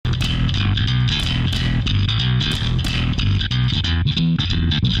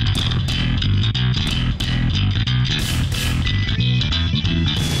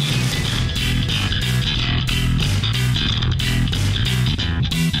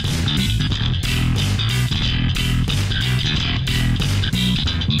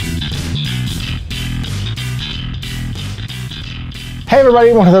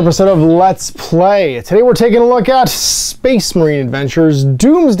everybody, welcome to another episode of Let's Play. Today we're taking a look at Space Marine Adventures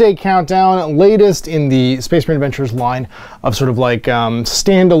Doomsday Countdown, latest in the Space Marine Adventures line of sort of like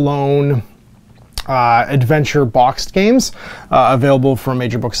standalone adventure boxed games available from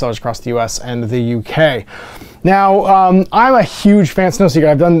major booksellers across the US and the UK. Now, I'm a huge fan, it's no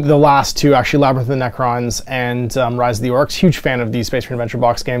secret, I've done the last two, actually, Labyrinth of the Necrons and Rise of the Orcs. Huge fan of these Space Marine Adventure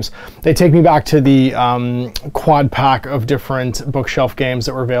box games. They take me back to the quad pack of different bookshelf games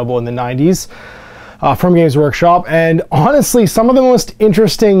that were available in the 90s. From Games Workshop, and honestly, some of the most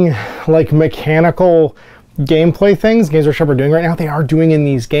interesting, like, mechanical gameplay things Games Workshop are doing right now, they are doing in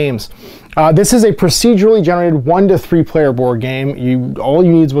these games. This is a procedurally generated 1 to 3 player board game. All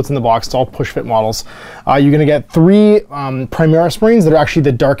you need is what's in the box. It's all push fit models. You're going to get 3 Primaris Marines that are actually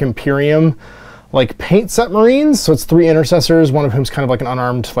the Dark Imperium like paint set Marines. So it's 3 intercessors, one of whom's kind of like an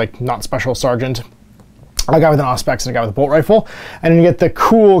unarmed, like not special sergeant, a guy with an Auspex and a guy with a bolt rifle. And then you get the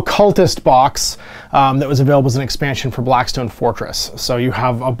cool cultist box that was available as an expansion for Blackstone Fortress. So you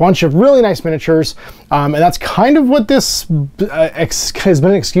have a bunch of really nice miniatures, and that's kind of what this has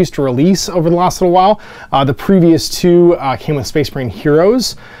been an excuse to release over the last little while. The previous 2 came with Space Marine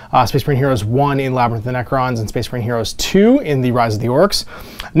Heroes. Space Marine Heroes 1 in Labyrinth of the Necrons and Space Marine Heroes 2 in the Rise of the Orcs.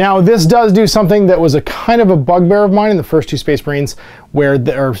 Now this does do something that was a kind of a bugbear of mine in the first 2 Space Marines,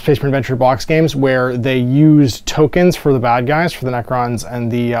 or Space Marine Adventure box games, where they used tokens for the bad guys, for the Necrons and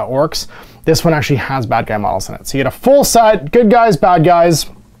the Orcs. This one actually has bad guy models in it. So you get a full set, good guys, bad guys,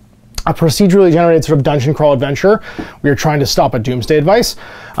 a procedurally generated sort of dungeon crawl adventure where you're trying to stop a Doomsday device.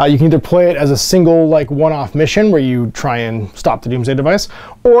 You can either play it as a single like one-off mission where you try and stop the Doomsday device,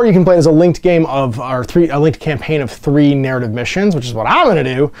 or you can play it as a linked game of, or a linked campaign of 3 narrative missions, which is what I'm going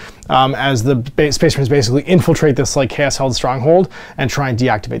to do, as the Space Marines basically infiltrate this like Chaos held stronghold and try and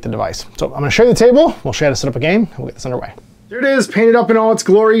deactivate the device. So I'm going to show you the table, we'll show you how to set up a game, and we'll get this underway. There it is, painted up in all its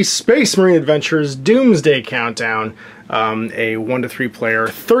glory, Space Marine Adventures Doomsday Countdown. A 1 to 3 player,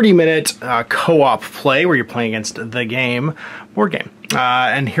 30-minute co-op play where you're playing against the game, board game.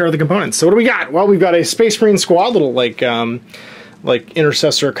 And here are the components. So what do we got? Well, we've got a Space Marine squad, little like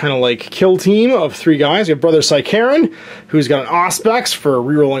intercessor kind of like kill team of 3 guys. We have Brother Sycaran, who's got an Auspex for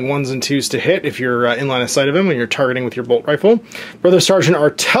rerolling 1s and 2s to hit if you're in line of sight of him when you're targeting with your bolt rifle. Brother Sergeant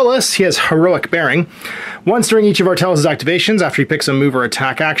Artellus, he has Heroic Bearing. Once during each of Artellus' activations, after he picks a move or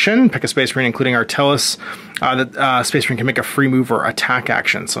attack action, pick a Space Marine including Artellus, that Space Marine can make a free move or attack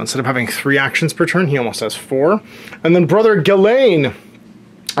action. So instead of having 3 actions per turn, he almost has 4. And then Brother Ghislaine,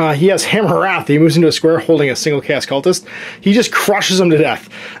 he has Hammer Wrath. He moves into a square holding a single Chaos Cultist. He just crushes him to death.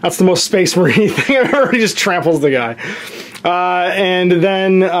 That's the most Space Marine thing I've ever. He just tramples the guy. And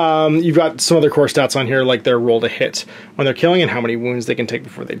then you've got some other core stats on here, like their roll to hit when they're killing and how many wounds they can take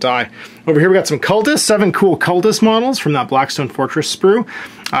before they die. Over here we got some cultists, 7 cool cultist models from that Blackstone Fortress sprue.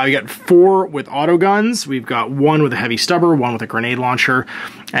 We got 4 with auto guns. We've got 1 with a heavy stubber, 1 with a grenade launcher,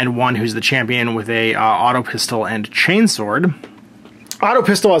 and 1 who's the champion with a auto pistol and chainsword. Auto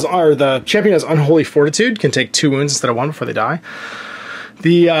pistol has, or the champion has Unholy Fortitude, can take 2 wounds instead of 1 before they die.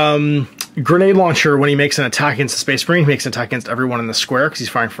 The grenade launcher, when he makes an attack against the Space Marine, he makes an attack against everyone in the square because he's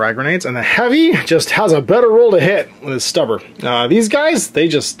firing frag grenades. And the heavy just has a better roll to hit with his stubber. These guys, they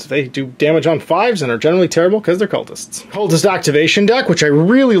do damage on 5s and are generally terrible because they're cultists. Cultist activation deck, which I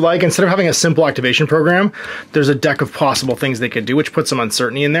really like. Instead of having a simple activation program, there's a deck of possible things they could do, which puts some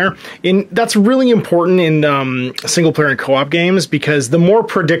uncertainty in there. That's really important in single player and co-op games, because the more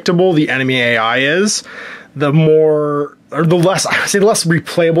predictable the enemy AI is, the more, or the less, I would say, the less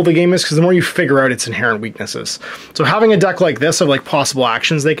replayable the game is, because the more you figure out its inherent weaknesses. So having a deck like this of like possible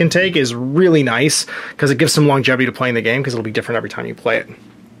actions they can take is really nice, because it gives some longevity to playing the game, because it'll be different every time you play it.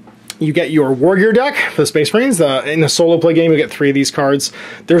 You get your War Gear deck for the Space Marines. In a solo play game, you get 3 of these cards.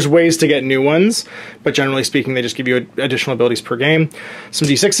 There's ways to get new ones, but generally speaking, they just give you additional abilities per game. Some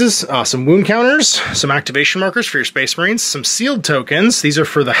D6s, some wound counters, some activation markers for your Space Marines, some sealed tokens. These are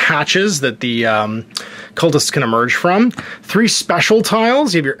for the hatches that the cultists can emerge from. 3 special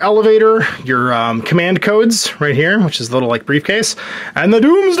tiles. You have your elevator, your command codes right here, which is a little like briefcase, and the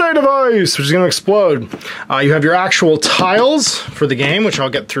Doomsday device, which is going to explode. You have your actual tiles for the game, which I'll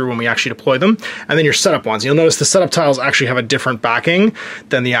get through when we actually deploy them, and then your setup ones. You'll notice the setup tiles actually have a different backing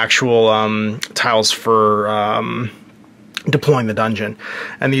than the actual tiles for deploying the dungeon,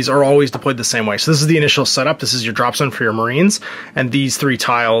 and these are always deployed the same way. So this is the initial setup. This is your drop zone for your Marines, and these 3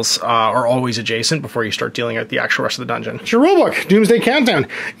 tiles are always adjacent before you start dealing out the actual rest of the dungeon. It's your rulebook, Doomsday Countdown.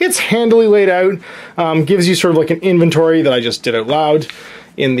 It's handily laid out, gives you sort of like an inventory that I just did out loud.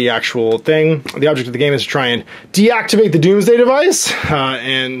 in the actual thing. The object of the game is to try and deactivate the Doomsday device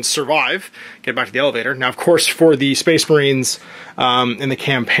and survive, get back to the elevator. Now, of course, for the Space Marines in the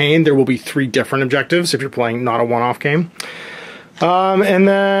campaign, there will be 3 different objectives if you're playing not a one-off game. And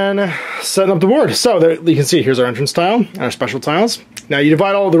then setting up the board. So there, you can see here's our entrance tile and our special tiles. Now you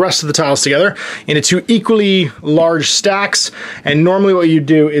divide all the rest of the tiles together into 2 equally large stacks. And normally what you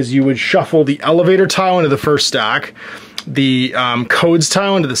do is you would shuffle the elevator tile into the first stack, the codes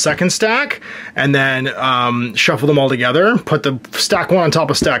tile into the second stack, and then shuffle them all together. Put the stack 1 on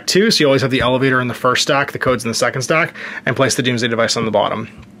top of stack 2, so you always have the elevator in the first stack, the codes in the second stack, and place the Doomsday device on the bottom.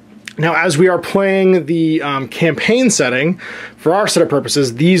 Now, as we are playing the campaign setting, for our setup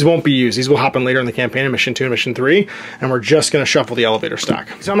purposes, these won't be used. These will happen later in the campaign in Mission 2 and Mission 3, and we're just going to shuffle the elevator stack.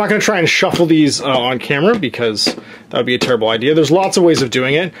 So I'm not going to try and shuffle these on camera because that would be a terrible idea. There's lots of ways of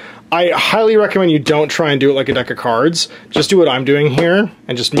doing it. I highly recommend you don't try and do it like a deck of cards. Just do what I'm doing here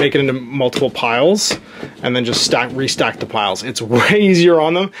and just make it into multiple piles and then just restack the piles. It's way easier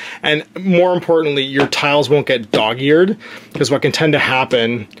on them, and more importantly, your tiles won't get dog-eared, because what can tend to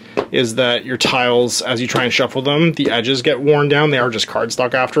happen is that your tiles, as you try and shuffle them, the edges get worn down. They are just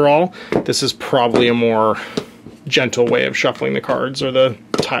cardstock after all. This is probably a more gentle way of shuffling the cards or the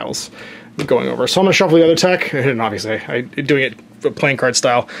tiles going over. So I'm going to shuffle the other tech, and obviously doing it playing card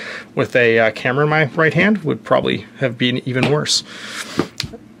style with a camera in my right hand would probably have been even worse.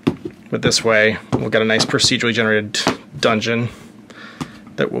 But this way, we'll get a nice procedurally generated dungeon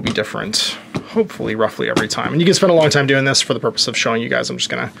that will be different, hopefully, roughly every time. And you can spend a long time doing this for the purpose of showing you guys. I'm just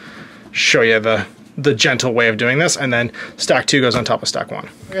going to show you the gentle way of doing this, and then stack 2 goes on top of stack 1.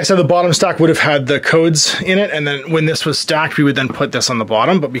 Like I said, the bottom stack would have had the codes in it, and then when this was stacked, we would then put this on the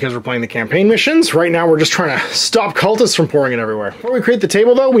bottom, but because we're playing the campaign missions, right now we're just trying to stop cultists from pouring it everywhere. Before we create the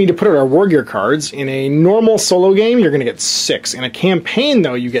table, though, we need to put out our war gear cards. In a normal solo game, you're going to get 6. In a campaign,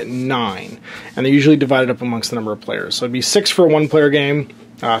 though, you get 9, and they're usually divided up amongst the number of players. So it'd be 6 for a 1-player game,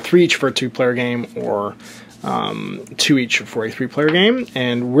 3 each for a 2-player game, or 2 each for a 3-player game,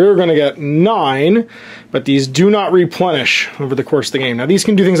 and we're going to get 9, but these do not replenish over the course of the game. Now these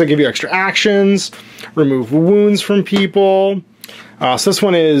can do things like give you extra actions, remove wounds from people. So this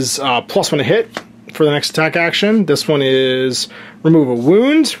one is +1 to hit for the next attack action. This one is remove a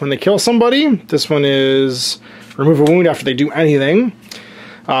wound when they kill somebody. This one is remove a wound after they do anything.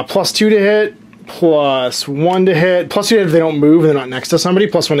 +2 to hit, +1 to hit, +2 to hit if they don't move and they're not next to somebody,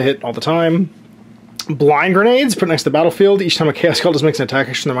 +1 to hit all the time. Blind grenades, put next to the battlefield. Each time a Chaos Cultist makes an attack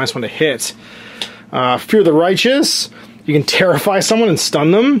action, they're -1 to hit. Fear the Righteous. You can terrify someone and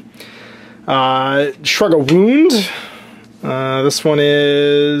stun them. Shrug a wound. This one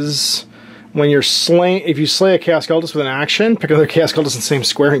is when you're slain. If you slay a Chaos Cultist with an action, pick another Chaos Cultist in the same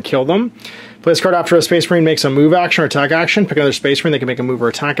square and kill them. Play this card after a Space Marine makes a move action or attack action. Pick another Space Marine, they can make a move or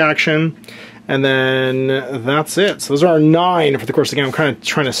attack action. And then that's it. So those are our 9 for the course of the game. I'm kind of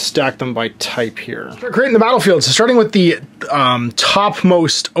trying to stack them by type here. Start creating the battlefield. So starting with the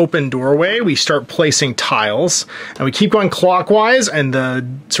topmost open doorway, we start placing tiles. And we keep going clockwise, and the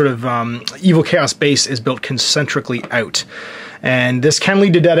sort of Evil Chaos base is built concentrically out. And this can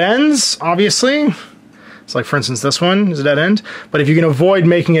lead to dead ends, obviously. So like, for instance, this one is a dead end. But if you can avoid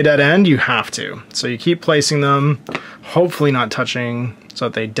making a dead end, you have to. So you keep placing them, hopefully not touching, so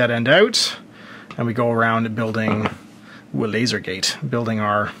that they dead end out. And we go around building a laser gate, building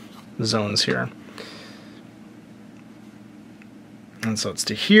our zones here. And so it's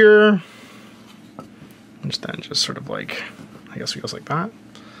to here. And then just sort of like, I guess it goes like that.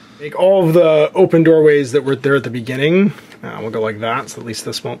 Make all of the open doorways that were there at the beginning. We'll go like that, so at least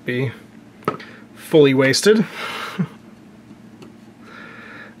this won't be fully wasted.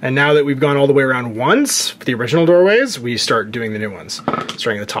 And now that we've gone all the way around once for the original doorways, we start doing the new ones,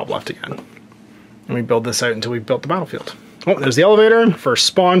 starting at the top left again. And we build this out until we've built the battlefield. Oh, there's the elevator, first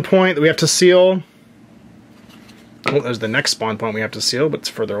spawn point that we have to seal. Oh, there's the next spawn point we have to seal, but it's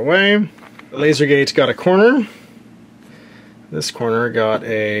further away. The laser gate got a corner. This corner got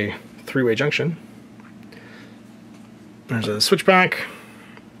a 3-way junction. There's a switchback.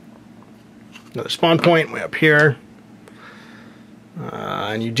 Another spawn point way up here.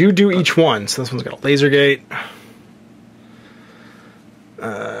 And you do each one. So this one's got a laser gate.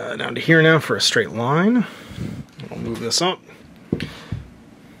 Down to here now for a straight line. I'll move this up.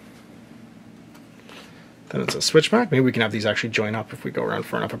 Then it's a switchback. Maybe we can have these actually join up if we go around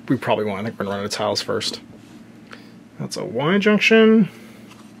far enough. We probably won't. I think we're going to run out of tiles first. That's a Y junction.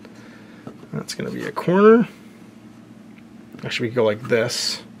 That's going to be a corner. Actually, we could go like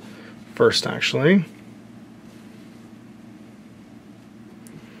this first, actually.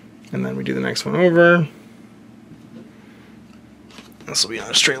 And then we do the next one over. This will be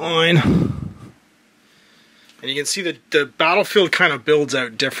on a straight line. And you can see that the battlefield kind of builds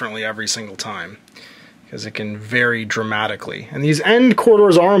out differently every single time, because it can vary dramatically. And these end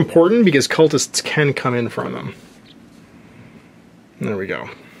corridors are important because cultists can come in from them. And there we go.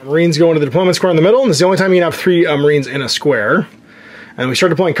 Marines go into the deployment square in the middle, and this is the only time you can have 3 Marines in a square. And we start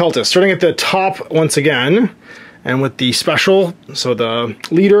deploying cultists, starting at the top once again, and with the special, so the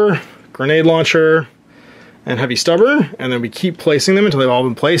leader, grenade launcher, and heavy stubber, and then we keep placing them until they've all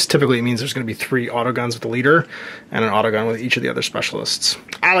been placed. Typically it means there's going to be 3 autoguns with the leader, and an autogun with each of the other specialists.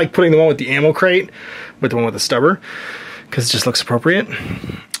 I like putting the one with the ammo crate with the one with the stubber, because it just looks appropriate.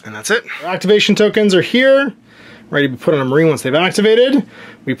 And that's it. Our activation tokens are here, ready to be put on a Marine once they've activated.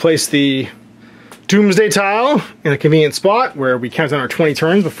 We place the Doomsday tile in a convenient spot where we count down our 20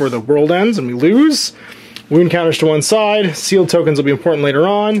 turns before the world ends and we lose. Wound counters to one side. Sealed tokens will be important later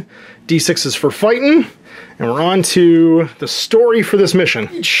on. D6 is for fighting. And we're on to the story for this mission.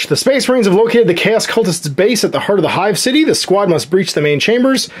 The Space Marines have located the Chaos Cultists base at the heart of the Hive City. The squad must breach the main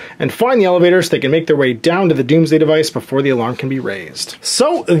chambers and find the elevators so they can make their way down to the Doomsday device before the alarm can be raised.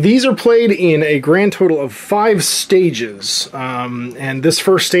 So these are played in a grand total of 5 stages. And this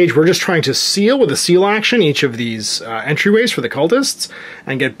first stage, we're just trying to seal with a seal action each of these entryways for the cultists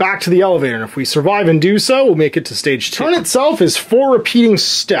and get back to the elevator. And if we survive and do so, we'll make it to stage 2. The turn itself is 4 repeating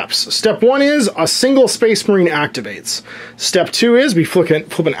steps. Step 1 is a single Space Marine activates. Step 2 is we flip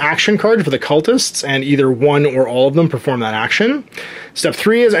an action card for the cultists, and either one or all of them perform that action. Step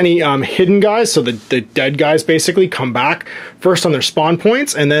 3 is any hidden guys, so the dead guys basically come back first on their spawn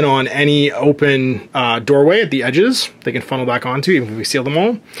points, and then on any open doorway at the edges, they can funnel back onto, even if we seal them all.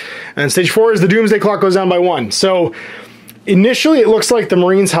 And then stage 4 is the Doomsday clock goes down by 1. So initially, it looks like the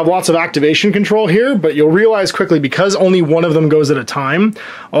Marines have lots of activation control here, but you'll realize quickly, because only one of them goes at a time,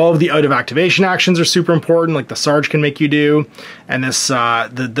 all of the out-of-activation actions are super important, like the Sarge can make you do, and this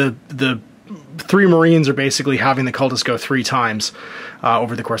the 3 Marines are basically having the cultists go 3 times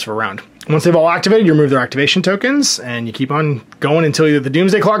over the course of a round. Once they've all activated, you remove their activation tokens, and you keep on going until either the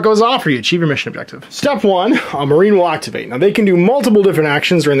Doomsday clock goes off or you achieve your mission objective. Step 1, a Marine will activate. Now they can do multiple different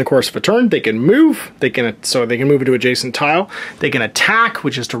actions during the course of a turn. They can move, so they can move into adjacent tile. They can attack,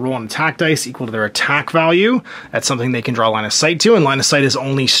 which is to roll an attack dice equal to their attack value. That's something they can draw line of sight to, and line of sight is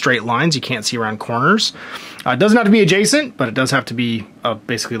only straight lines. You can't see around corners. It doesn't have to be adjacent, but it does have to be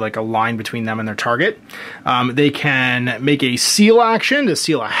basically like a line between them and their target. They can make a seal action to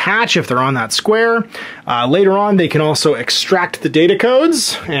seal a hatch if they're on that square. Later on, they can also extract the data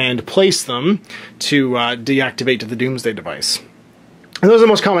codes and place them to deactivate to the Doomsday device. And those are the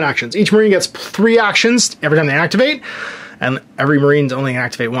most common actions. Each Marine gets 3 actions every time they activate, and every Marine's only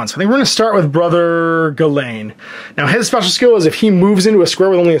activate once. I think we're going to start with Brother Ghislaine. Now his special skill is if he moves into a square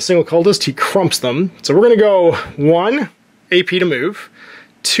with only a single cultist, he crumps them. So we're going to go 1 AP to move,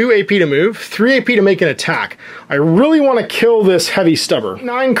 2 AP to move, 3 AP to make an attack. I really want to kill this heavy stubber.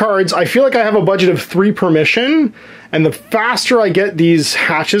 9 cards. I feel like I have a budget of 3 per mission, and the faster I get these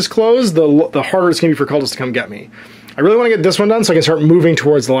hatches closed, the harder it's going to be for cultists to come get me. I really want to get this one done so I can start moving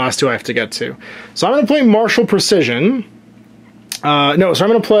towards the last 2 I have to get to. So I'm going to play Martial Precision. So I'm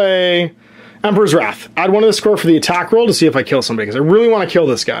going to play Emperor's Wrath. Add 1 to the score for the attack roll to see if I kill somebody, because I really want to kill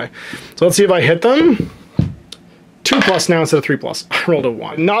this guy. So let's see if I hit them. 2+ now instead of 3+. I rolled a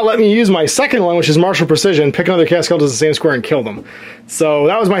 1. Not let me use my second one, which is Martial Precision, pick another Chaos Cultist in the same square and kill them. So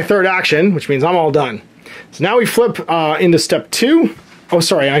that was my 3rd action, which means I'm all done. So now we flip into step 2. Oh,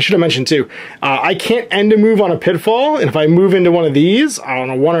 sorry, I should have mentioned too. I can't end a move on a pitfall, and if I move into one of these, on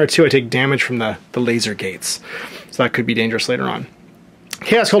a 1 or a 2, I take damage from the laser gates. So that could be dangerous later on.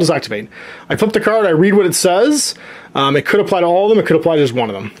 Chaos Cultists activate. I flip the card, I read what it says. It could apply to all of them, it could apply to just one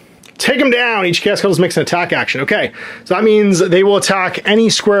of them. Take them down! Each Chaos Cultist makes an attack action. Okay, so that means they will attack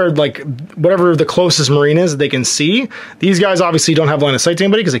any square, like whatever the closest Marine is that they can see. These guys obviously don't have line of sight to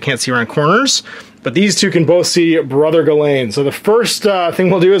anybody because they can't see around corners. But these 2 can both see Brother Ghislaine. So the first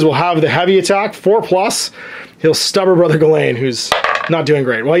thing we'll do is we'll have the heavy attack, 4+. He'll stubber Brother Ghislaine, who's not doing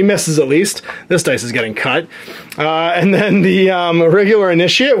great. Well, he misses at least. This dice is getting cut. And then the regular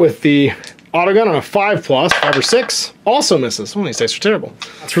initiate with the autogun on a 5+, 5 or 6, also misses. Oh, these dice are terrible.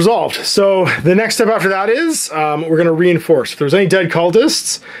 That's resolved. So the next step after that is we're going to reinforce. If there's any dead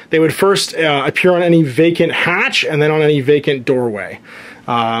cultists, they would first appear on any vacant hatch and then on any vacant doorway.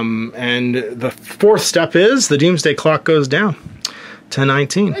 And the 4th step is the Doomsday clock goes down to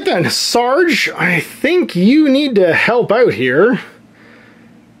 19. Right then, Sarge, I think you need to help out here.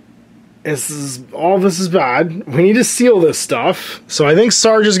 All this is bad. We need to seal this stuff. So I think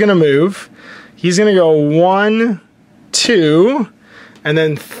Sarge is going to move. He's going to go 1, 2, and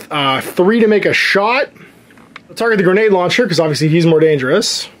then 3 to make a shot. We'll target the grenade launcher, because obviously he's more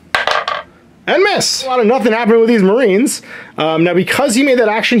dangerous. And miss! A lot of nothing happening with these Marines. Now, because he made that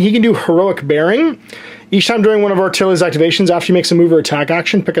action, he can do heroic bearing. Each time during one of Artilius activations, after he makes a move or attack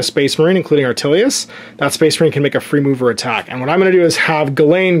action, pick a Space Marine, including Artilius. That Space Marine can make a free move or attack. And what I'm going to do is have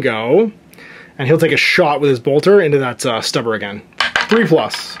Ghislaine go, and he'll take a shot with his bolter into that stubber again.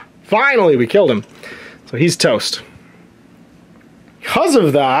 3+. Finally, we killed him. So he's toast. Because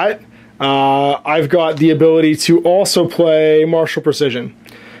of that, I've got the ability to also play Martial Precision.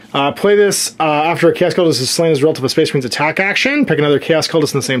 Play this after a Chaos Cultist is slain as a result of a Space Marine's attack action. Pick another Chaos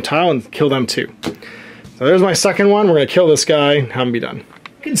Cultist in the same tile and kill them too. So there's my second one. We're going to kill this guy, have him be done.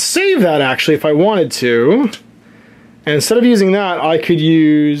 I could save that actually if I wanted to. And instead of using that, I could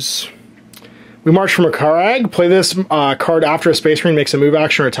use... We march from a Karag. Play this card after a Space Marine makes a move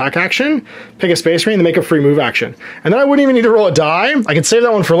action or attack action. Pick a Space Marine and make a free move action. And then I wouldn't even need to roll a die. I could save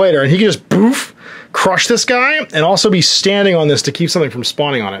that one for later. And he could just poof, crush this guy, and also be standing on this to keep something from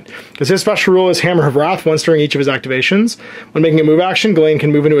spawning on it. Because his special rule is Hammer of Wrath once during each of his activations. When making a move action, Ghislaine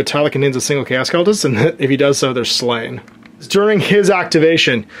can move into a tile that contains a single Chaos Cultist, and if he does so, they're slain. During his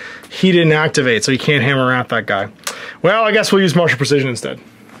activation, he didn't activate, so he can't Hammer Wrath that guy. Well, I guess we'll use Martial Precision instead.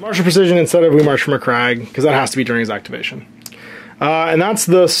 Martial Precision instead of we march from a crag, because that has to be during his activation. And that's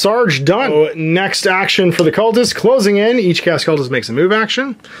the Sarge done. So next action for the Cultists, closing in. Each Chaos Cultist makes a move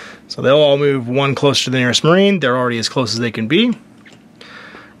action. So they'll all move one closer to the nearest Marine. They're already as close as they can be.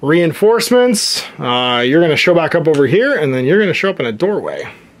 Reinforcements. You're going to show back up over here, and then you're going to show up in a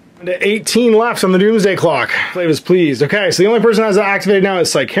doorway. And 18 left on the Doomsday clock. Flav is pleased. Okay, so the only person that has that activated now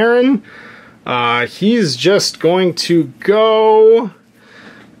is Sycaran. He's just going to go...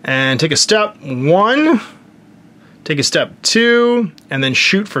 and take a step 1, take a step 2, and then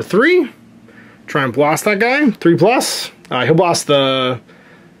shoot for 3. Try and blast that guy. 3+. He'll blast the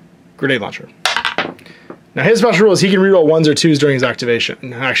grenade launcher. Now his special rule is he can reroll 1s or 2s during his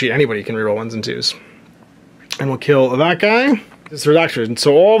activation. Actually, anybody can reroll 1s and 2s. And we'll kill that guy. This is activated.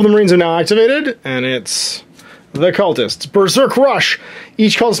 So all of the Marines are now activated, and it's the Cultists. Berserk Rush.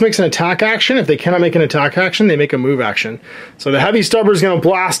 Each Cultist makes an attack action. If they cannot make an attack action, they make a move action. So the Heavy Stubber is going to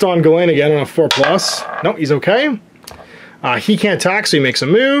blast on Ghislaine again on a 4+. No, he's okay. He can't attack, so he makes a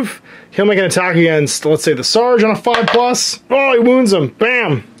move. He'll make an attack against, let's say, the Sarge on a 5+. Oh, he wounds him.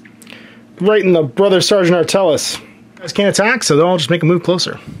 Bam! Right in the Brother Sergeant Artillus. Guys can't attack, so they'll all just make a move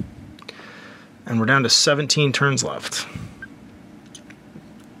closer. And we're down to 17 turns left.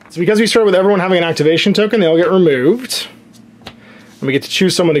 So because we started with everyone having an activation token, they all get removed. And we get to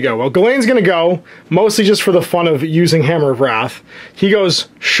choose someone to go. Well, Ghislaine's going to go, mostly just for the fun of using Hammer of Wrath. He goes,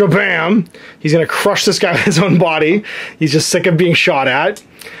 shabam. He's going to crush this guy with his own body. He's just sick of being shot at.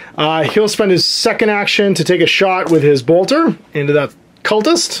 He'll spend his second action to take a shot with his bolter into that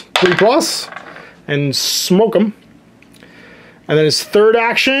Cultist, 3+, and smoke him. And then his third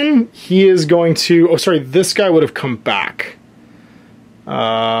action, he is going to... Oh, sorry, this guy would have come back.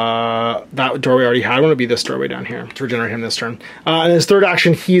 That doorway already had one. It'll be this doorway down here to regenerate him this turn. And his third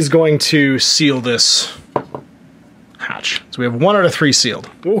action, he's going to seal this hatch. So we have 1 out of 3 sealed.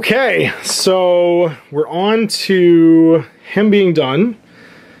 Okay, so we're on to him being done.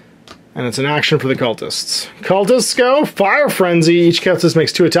 And it's an action for the Cultists. Cultists go, Fire Frenzy. Each Cultist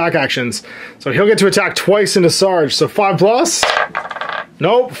makes 2 attack actions. So he'll get to attack twice into Sarge. So 5+.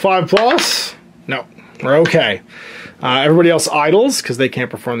 Nope, 5+. No, we're okay. Everybody else idles because they can't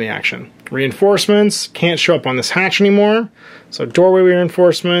perform the action. Reinforcements can't show up on this hatch anymore. So doorway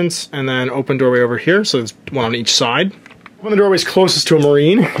reinforcements, and then open doorway over here. So there's one on each side. Open the doorways closest to a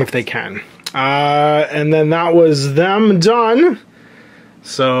Marine if they can. And then that was them done.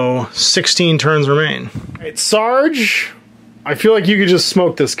 So 16 turns remain. All right, Sarge, I feel like you could just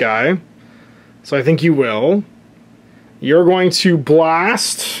smoke this guy. So I think you will. You're going to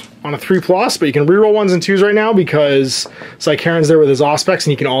blast on a 3+, but you can reroll 1s and 2s right now because Sycaran's there with his Auspex,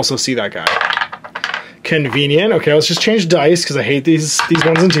 and he can also see that guy. Convenient. Okay, let's just change dice because I hate these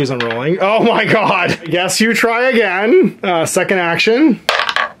 1s and 2s I'm rolling. Oh my god! I guess you try again. Second action.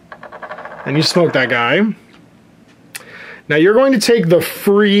 And you smoke that guy. Now you're going to take the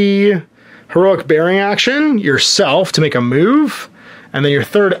free heroic bearing action yourself to make a move, and then your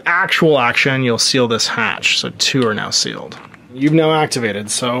third actual action, you'll seal this hatch. So 2 are now sealed. You've now activated.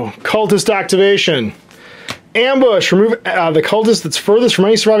 So Cultist activation. Ambush. Remove the Cultist that's furthest from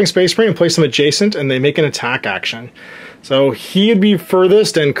any surviving Space Marine and place them adjacent, and they make an attack action. So he'd be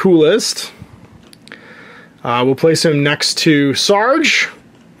furthest and coolest. We'll place him next to Sarge,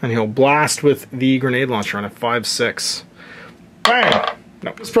 and he'll blast with the grenade launcher on a 5-6. Bang!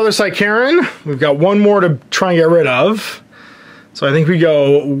 No. This Brother Sycaran, we've got 1 more to try and get rid of. So I think we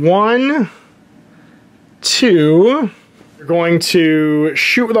go 1, 2, 2. We're going to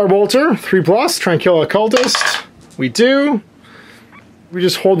shoot with our bolter, 3+, try and kill a cultist. We do. We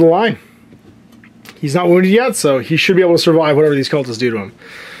just hold the line. He's not wounded yet, so he should be able to survive whatever these cultists do to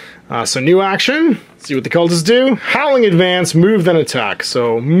him. So new action. See what the cultists do. Howling advance, move, then attack.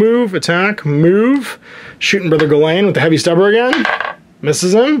 So move, attack, move. Shooting Brother Gawain with the heavy stubber again.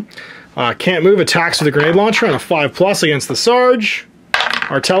 Misses him. Can't move, attacks with a grenade launcher on a 5+ against the Sarge.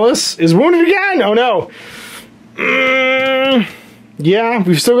 Artellus is wounded again! Oh no! Yeah,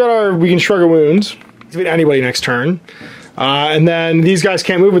 we've still got our... We can shrug a wound. Activate anybody next turn. And then these guys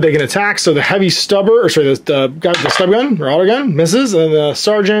can't move, but they can attack. So the heavy stubber, or sorry, the guy with the stub gun, or auto gun, misses. And the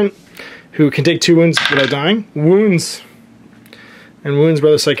sergeant, who can take 2 wounds without dying, wounds. And wounds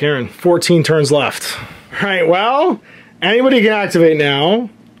Brother Sycaran. 14 turns left. Alright, well, anybody can activate now.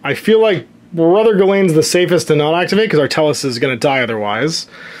 I feel like Brother Gawain's the safest to not activate, because Artellus is going to die otherwise.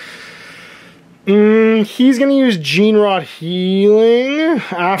 He's going to use Gene Rot Healing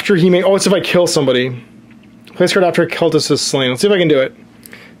after he may... Oh, it's if I kill somebody. Place card after a cultist is slain. Let's see if I can do it.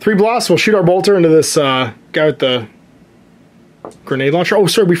 3 blasts. We'll shoot our bolter into this guy with the grenade launcher. Oh,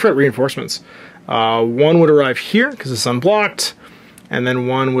 sorry, we forgot reinforcements. 1 would arrive here because it's unblocked, and then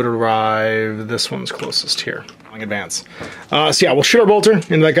 1 would arrive. This one's closest here. Long advance. So yeah, we'll shoot our bolter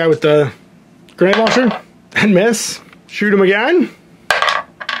into that guy with the grenade launcher and miss. Shoot him again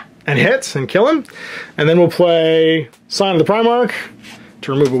and hit and kill him, and then we'll play Sign of the Primarch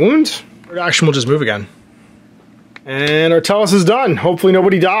to remove a wound. Third action, we'll just move again. And Artellus is done. Hopefully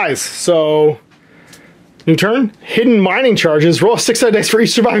nobody dies. So, new turn. Hidden mining charges. Roll a 6-sided dice for each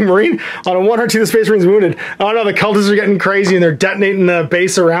surviving Marine. On a 1 or 2, the Space Marine's wounded. Oh no, the cultists are getting crazy and they're detonating the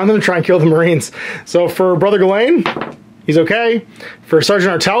base around them to try and kill the Marines. So for Brother Gawain, he's okay. For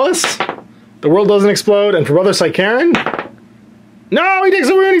Sergeant Artellus, the world doesn't explode. And for Brother Sycaran, no, he takes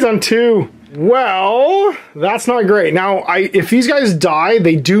a wound. He's on 2. Well, that's not great. Now, if these guys die,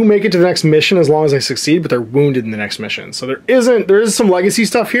 they do make it to the next mission as long as they succeed, but they're wounded in the next mission. So there is some legacy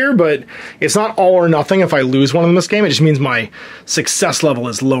stuff here, but it's not all or nothing if I lose one in this game. It just means my success level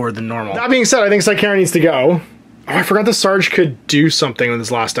is lower than normal. That being said, I think Sycaran needs to go. Oh, I forgot the Sarge could do something with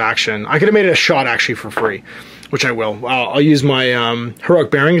his last action. I could have made it a shot actually for free, which I will. I'll use my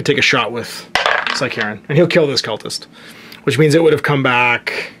Heroic Bearing to take a shot with Sycaran, and he'll kill this cultist, which means it would have come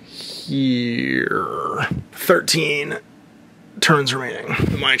back here. 13 turns remaining.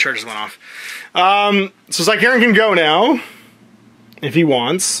 The mine charges went off. So Sycaran can go now if he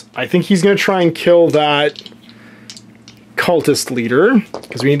wants. I think he's going to try and kill that cultist leader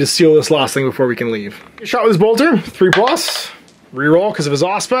because we need to seal this last thing before we can leave. Shot with his bolter, 3+. Reroll because of his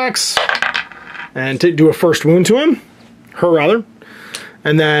Auspex. And do a first wound to him. Her rather.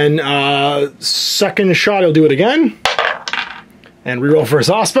 And then second shot, he'll do it again. And reroll for his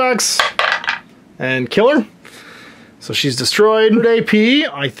Auspex. And kill her. So she's destroyed. 3rd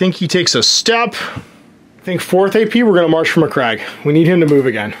AP, I think he takes a step. I think 4th AP, we're going to march from a crag. We need him to move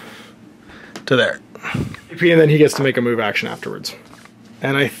again. To there. AP, and then he gets to make a move action afterwards.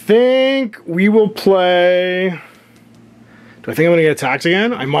 And I think we will play... Do I think I'm going to get attacked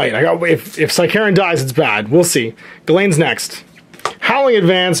again? I might. If Sycaran dies, it's bad. We'll see. Ghislaine's next. Howling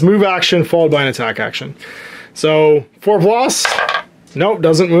advance, move action, followed by an attack action. So, 4+. Nope,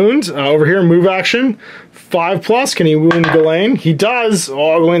 doesn't wound. Over here, move action. 5+. Can he wound Ghislaine? He does.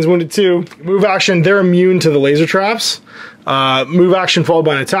 Oh, Ghislaine's wounded too. Move action, they're immune to the laser traps. Move action followed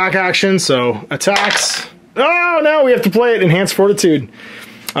by an attack action. So, attacks. Oh, no, we have to play it. Enhanced Fortitude.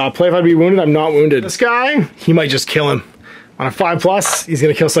 Play if I'd be wounded. I'm not wounded. This guy, he might just kill him. On a 5+, he's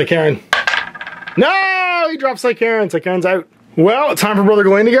going to kill Sycaran. No! He drops Sycaran. Sycaran's out. Well, time for Brother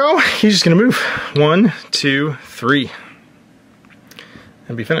Gawain to go. He's just going to move. 1, 2, 3.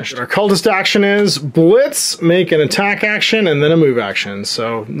 And be finished. Our cultist action is blitz, make an attack action, and then a move action.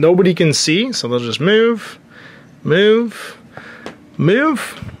 So nobody can see, so they'll just move, move,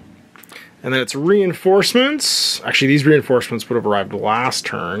 move. And then it's reinforcements. Actually, these reinforcements would have arrived last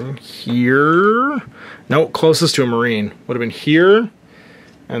turn. Here. No, closest to a Marine. Would have been here.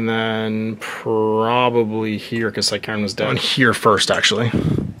 And then probably here, because Sycaran was down here first, actually.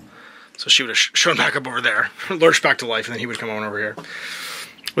 So she would have shown back up over there. Lurched back to life, and then he would come on over here.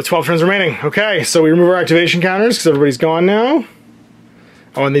 With 12 turns remaining. Okay, so we remove our activation counters, because everybody's gone now.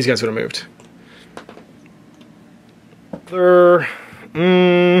 Oh, and these guys would have moved.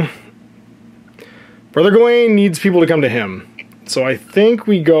 Brother Gawain needs people to come to him. So I think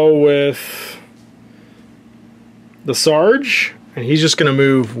we go with the Sarge, and he's just going to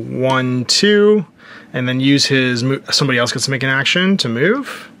move 1, 2, and then use his somebody else gets to make an action to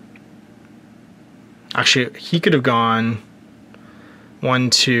move. Actually, he could have gone 1,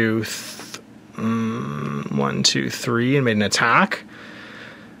 2, 1, 2, 3, and made an attack.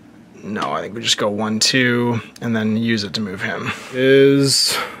 No, I think we just go 1, 2, and then use it to move him.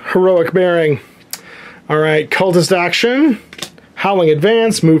 Is heroic bearing. All right, cultist action. Howling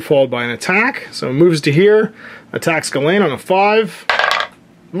advance, move followed by an attack. So moves to here, attacks Ghislaine on a 5.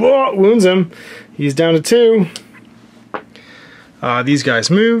 Whoa, wounds him. He's down to 2. These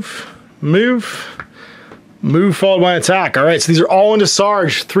guys move followed by an attack. All right, so these are all into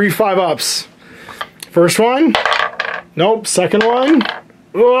Sarge, 3 5-ups. First one, nope. Second one,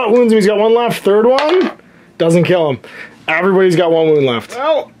 oh, wounds him. He's got 1 left. Third one, doesn't kill him. Everybody's got 1 wound left.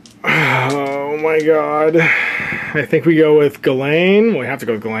 Well, oh my god. I think we go with Ghislaine. Well, we have to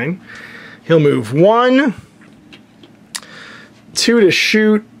go with Ghislaine. He'll move 1, 2 to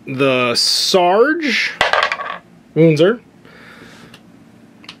shoot the Sarge. Wounds her.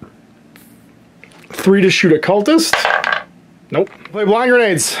 3 to shoot a cultist. Nope. Play blind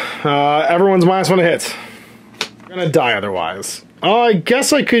grenades. Everyone's -1 to hit. I'm gonna die otherwise. I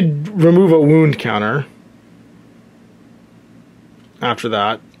guess I could remove a wound counter after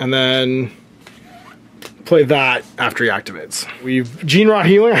that, and then play that after he activates. We've Gene Rot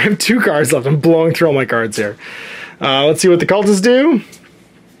Healing. I have 2 cards left. I'm blowing through all my cards here. Let's see what the cultists do.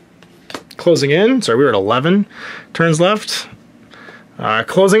 Closing in. Sorry, we were at 11 turns left.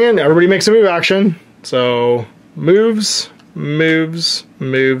 Closing in. Everybody makes a move action. So moves. They're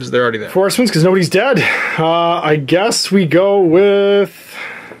already there. Reinforcements because nobody's dead. I guess we go with...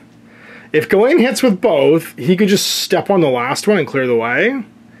 If Ghislaine hits with both, he could just step on the last one and clear the way.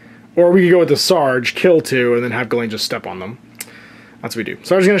 Or we could go with the Sarge, kill 2, and then have Ghislaine just step on them. That's what we do.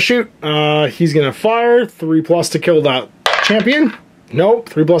 Sarge's gonna shoot. He's gonna fire. 3+ to kill that champion. Nope.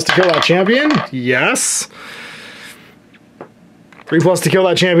 3+ to kill that champion. Yes. 3+ to kill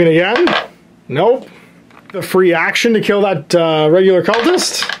that champion again. Nope. The free action to kill that regular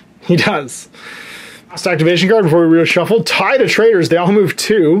cultist. He does. Last activation card before we reshuffle. Tie to traitors. They all move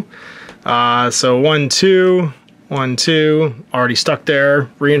 2. So 1, 2. 1, 2, already stuck there.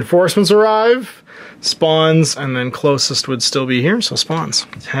 Reinforcements arrive, spawns, and then closest would still be here, so spawns.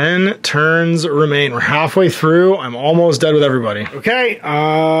 10 turns remain. We're halfway through. I'm almost dead with everybody. Okay,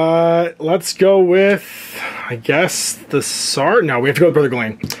 let's go with, I guess, the Sarge. No, we have to go with Brother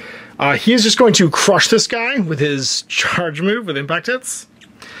Ghislaine. He is just going to crush this guy with his charge move with impact hits.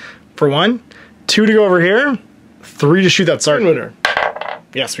 For 1, 2 to go over here, 3 to shoot that Sarge.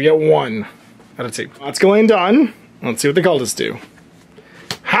 Yes, we get 1 out of 2. That's Ghislaine done. Let's see what the cultists do.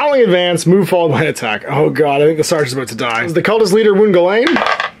 Howling advance, move followed by an attack. Oh god, I think the Sarge is about to die. Does the cultist leader wound Ghislaine?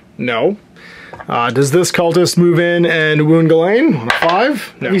 No. Does this cultist move in and wound Ghislaine? On a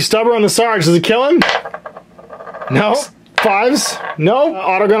 5? No. He's stubborn on the Sarge. Does it kill him? No. 5s? No.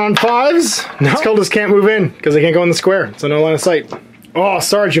 Autogun on 5s? No. This cultist can't move in because they can't go in the square, so no line of sight. Oh,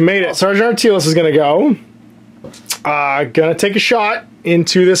 Sarge, you made it. Sergeant Artilis is gonna go. Gonna take a shot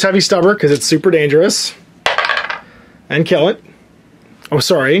into this heavy stubber because it's super dangerous. And kill it. Oh,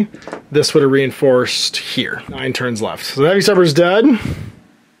 sorry. This would have reinforced here. 9 turns left. So the heavy stubber's dead. No.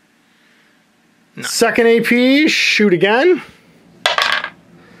 Second AP, shoot again.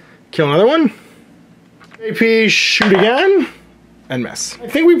 Kill another one. AP, shoot again. And miss. I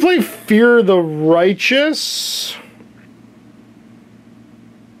think we play Fear the Righteous.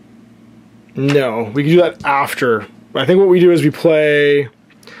 No, we can do that after. I think what we do is we play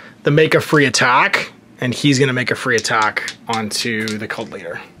the make a free attack. And he's going to make a free attack onto the cult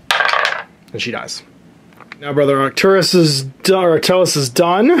leader. And she dies. Now Brother Arcturus is done, or Artellus is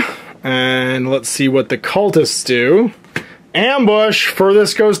done. And let's see what the cultists do. Ambush,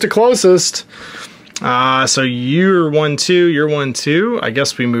 furthest goes to closest. So you're 1, 2, you're 1, 2. I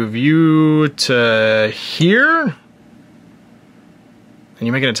guess we move you to here. And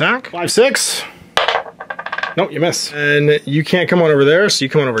you make an attack. 5, 6. Nope, you miss. And you can't come on over there, so you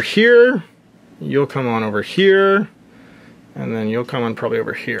come on over here. You'll come on over here, and then you'll come on probably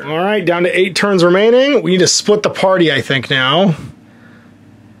over here. All right, down to 8 turns remaining. We need to split the party, I think, now.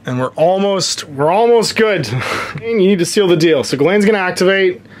 And we're almost good. You need to seal the deal. So Ghislaine's gonna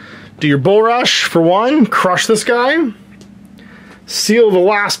activate. Do your bull rush for 1, crush this guy. Seal the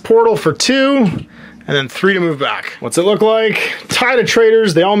last portal for 2, and then 3 to move back. What's it look like? Tie to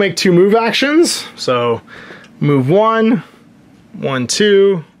traitors, they all make 2 move actions. So move 1, 1,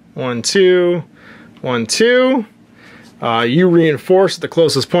 2, 1, 2, 1, 2. You reinforce at the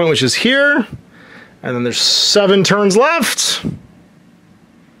closest point, which is here. And then there's 7 turns left.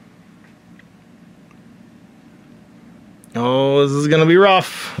 Oh, this is gonna be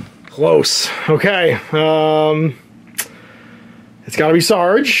rough. Close. Okay. It's gotta be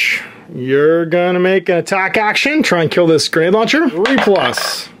Sarge. You're gonna make an attack action. Try and kill this grenade launcher.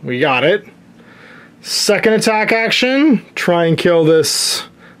 3+. We got it. Second attack action, try and kill this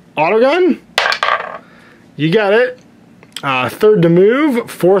autogun. You got it. Third to move,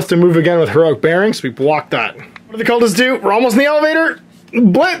 fourth to move again with heroic bearings. We block that. What do the cultists do? We're almost in the elevator.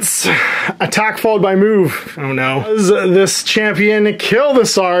 Blitz! Attack followed by move. Oh no. Does this champion kill the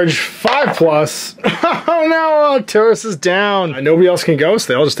Sarge? 5+. Oh no, Terrace is down. Nobody else can go,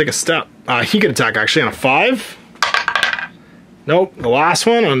 so they all just take a step. He could attack actually on a 5. Nope, the last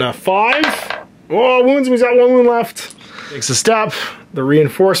one on a 5. Oh, wounds, he's got 1 wound left. Takes a step, the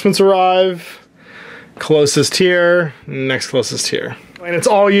reinforcements arrive. Closest here, next closest here. And it's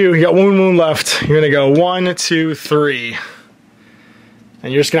all you, you got 1 wound left. You're gonna go 1, 2, 3.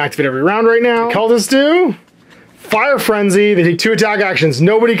 And you're just gonna activate every round right now. Cultists do Fire Frenzy. They take 2 attack actions.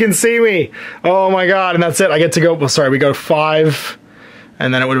 Nobody can see me. Oh my god, and that's it. I get to go, well, sorry, we go 5,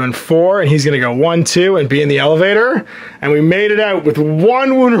 and then it would have been 4, and he's gonna go 1, 2, and be in the elevator. And we made it out with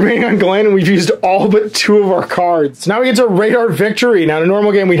 1 wound remaining on Glenn, and we've used all but 2 of our cards. So now we get to rate our victory. Now in a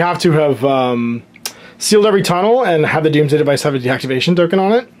normal game, we'd have to have sealed every tunnel and have the Doomsday device have a deactivation token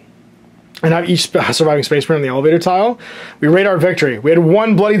on it, and have each surviving Space Marine on the elevator tile. We rate our victory. We had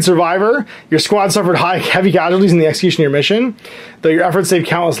 1 bloodied survivor. Your squad suffered heavy casualties in the execution of your mission. Though your efforts saved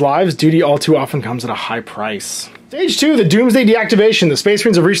countless lives, duty all too often comes at a high price. Stage 2, the Doomsday deactivation. The Space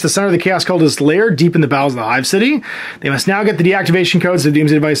Marines have reached the center of the Chaos Cultist lair, deep in the bowels of the Hive City. They must now get the deactivation codes to the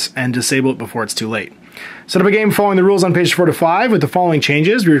Doomsday device and disable it before it's too late. Set up a game following the rules on page 4 to 5 with the following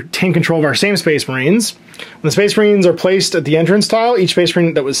changes. We retain control of our same Space Marines. When the Space Marines are placed at the entrance tile, each Space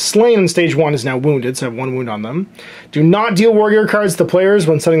Marine that was slain in stage 1 is now wounded, so have 1 wound on them. Do not deal War Gear cards to the players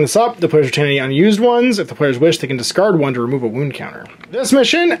when setting this up. The players retain any unused ones. If the players wish, they can discard 1 to remove a wound counter. This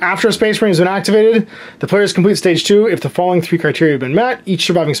mission, after a Space Marine has been activated, the players complete stage 2 if the following 3 criteria have been met. Each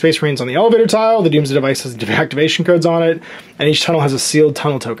surviving Space Marine is on the elevator tile, the Doomsday device has deactivation codes on it, and each tunnel has a sealed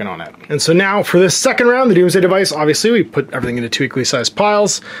tunnel token on it. And so now, for this second round, the Doomsday device, obviously we put everything into 2 equally sized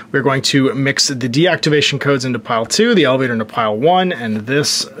piles. We're going to mix the deactivation codes into pile 2, the elevator into pile 1, and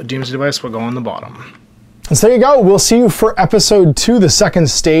this Doomsday device will go on the bottom. And so there you go. We'll see you for episode 2, the second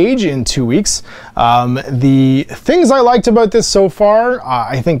stage, in 2 weeks. The things I liked about this so far,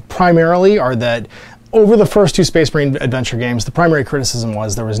 I think primarily are that over the first 2 Space Marine adventure games, the primary criticism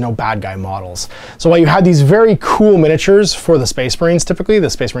was there was no bad guy models. So while you had these very cool miniatures for the Space Marines, typically, the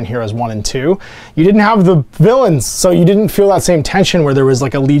Space Marine Heroes 1 and 2, you didn't have the villains, so you didn't feel that same tension where there was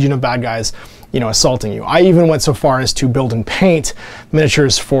like a legion of bad guys, you know, assaulting you. I even went so far as to build and paint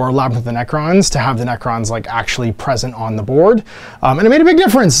miniatures for Labyrinth of the Necrons to have the Necrons like actually present on the board, and it made a big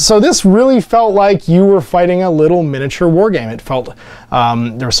difference. So this really felt like you were fighting a little miniature war game. It felt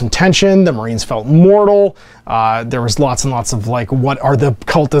there was some tension. The Marines felt mortal. There was lots and lots of like, what are the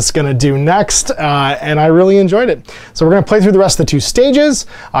cultists gonna do next? And I really enjoyed it. So we're gonna play through the rest of the 2 stages.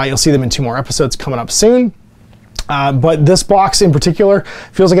 You'll see them in 2 more episodes coming up soon. But this box in particular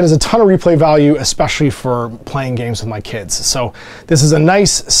feels like it has a ton of replay value, especially for playing games with my kids. So this is a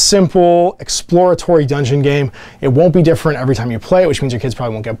nice, simple, exploratory dungeon game. It won't be different every time you play it, which means your kids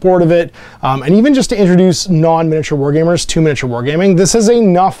probably won't get bored of it. And even just to introduce non-miniature wargamers to miniature wargaming, this is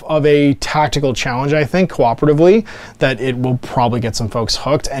enough of a tactical challenge, I think, cooperatively, that it will probably get some folks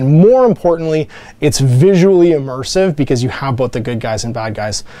hooked. And more importantly, it's visually immersive because you have both the good guys and bad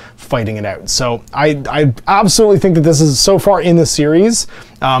guys fighting it out. So I absolutely think that this is, so far in the series,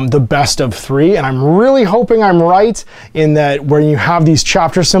 the best of 3, and I'm really hoping I'm right in that when you have these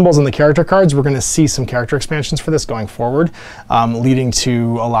chapter symbols on the character cards, we're going to see some character expansions for this going forward, leading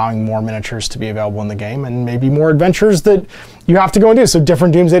to allowing more miniatures to be available in the game, and maybe more adventures that you have to go and do. So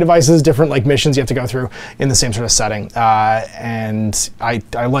different Doomsday devices, different like missions you have to go through in the same sort of setting. And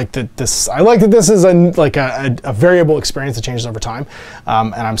I like that this. I like that this is a variable experience that changes over time.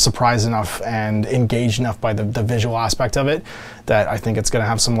 And I'm surprised enough and engaged enough by the visual aspect of it that I think it's going to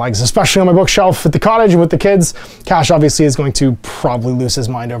have some legs, especially on my bookshelf at the cottage and with the kids. Cash obviously is going to probably lose his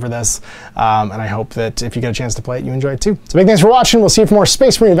mind over this. And I hope that if you get a chance to play it, you enjoy it too. So big thanks for watching. We'll see you for more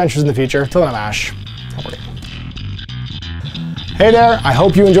Space Marine adventures in the future. Till then, I'm Ash. Hey there, I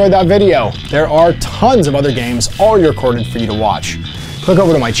hope you enjoyed that video. There are tons of other games already recorded for you to watch. Click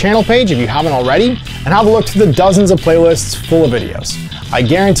over to my channel page if you haven't already, and have a look through the dozens of playlists full of videos. I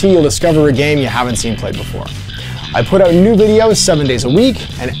guarantee you'll discover a game you haven't seen played before. I put out new videos 7 days a week,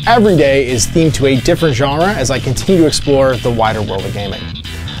 and every day is themed to a different genre as I continue to explore the wider world of gaming.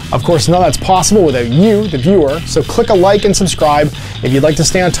 Of course, none of that's possible without you, the viewer, so click a like and subscribe if you'd like to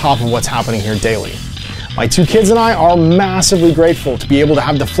stay on top of what's happening here daily. My 2 kids and I are massively grateful to be able to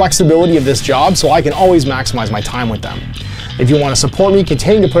have the flexibility of this job so I can always maximize my time with them. If you want to support me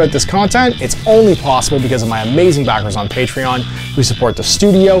continue to put out this content, it's only possible because of my amazing backers on Patreon who support the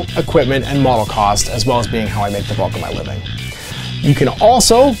studio, equipment, and model cost, as well as being how I make the bulk of my living. You can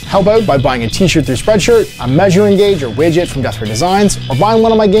also help out by buying a t-shirt through Spreadshirt, a measuring gauge or widget from Death Ray Designs, or buying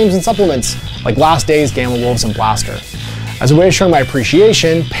one of my games and supplements like Last Days, Gamma Wolves, and Blaster. As a way of showing my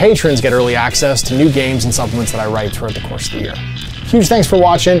appreciation, patrons get early access to new games and supplements that I write throughout the course of the year. Huge thanks for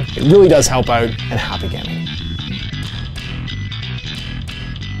watching, it really does help out, and happy gaming.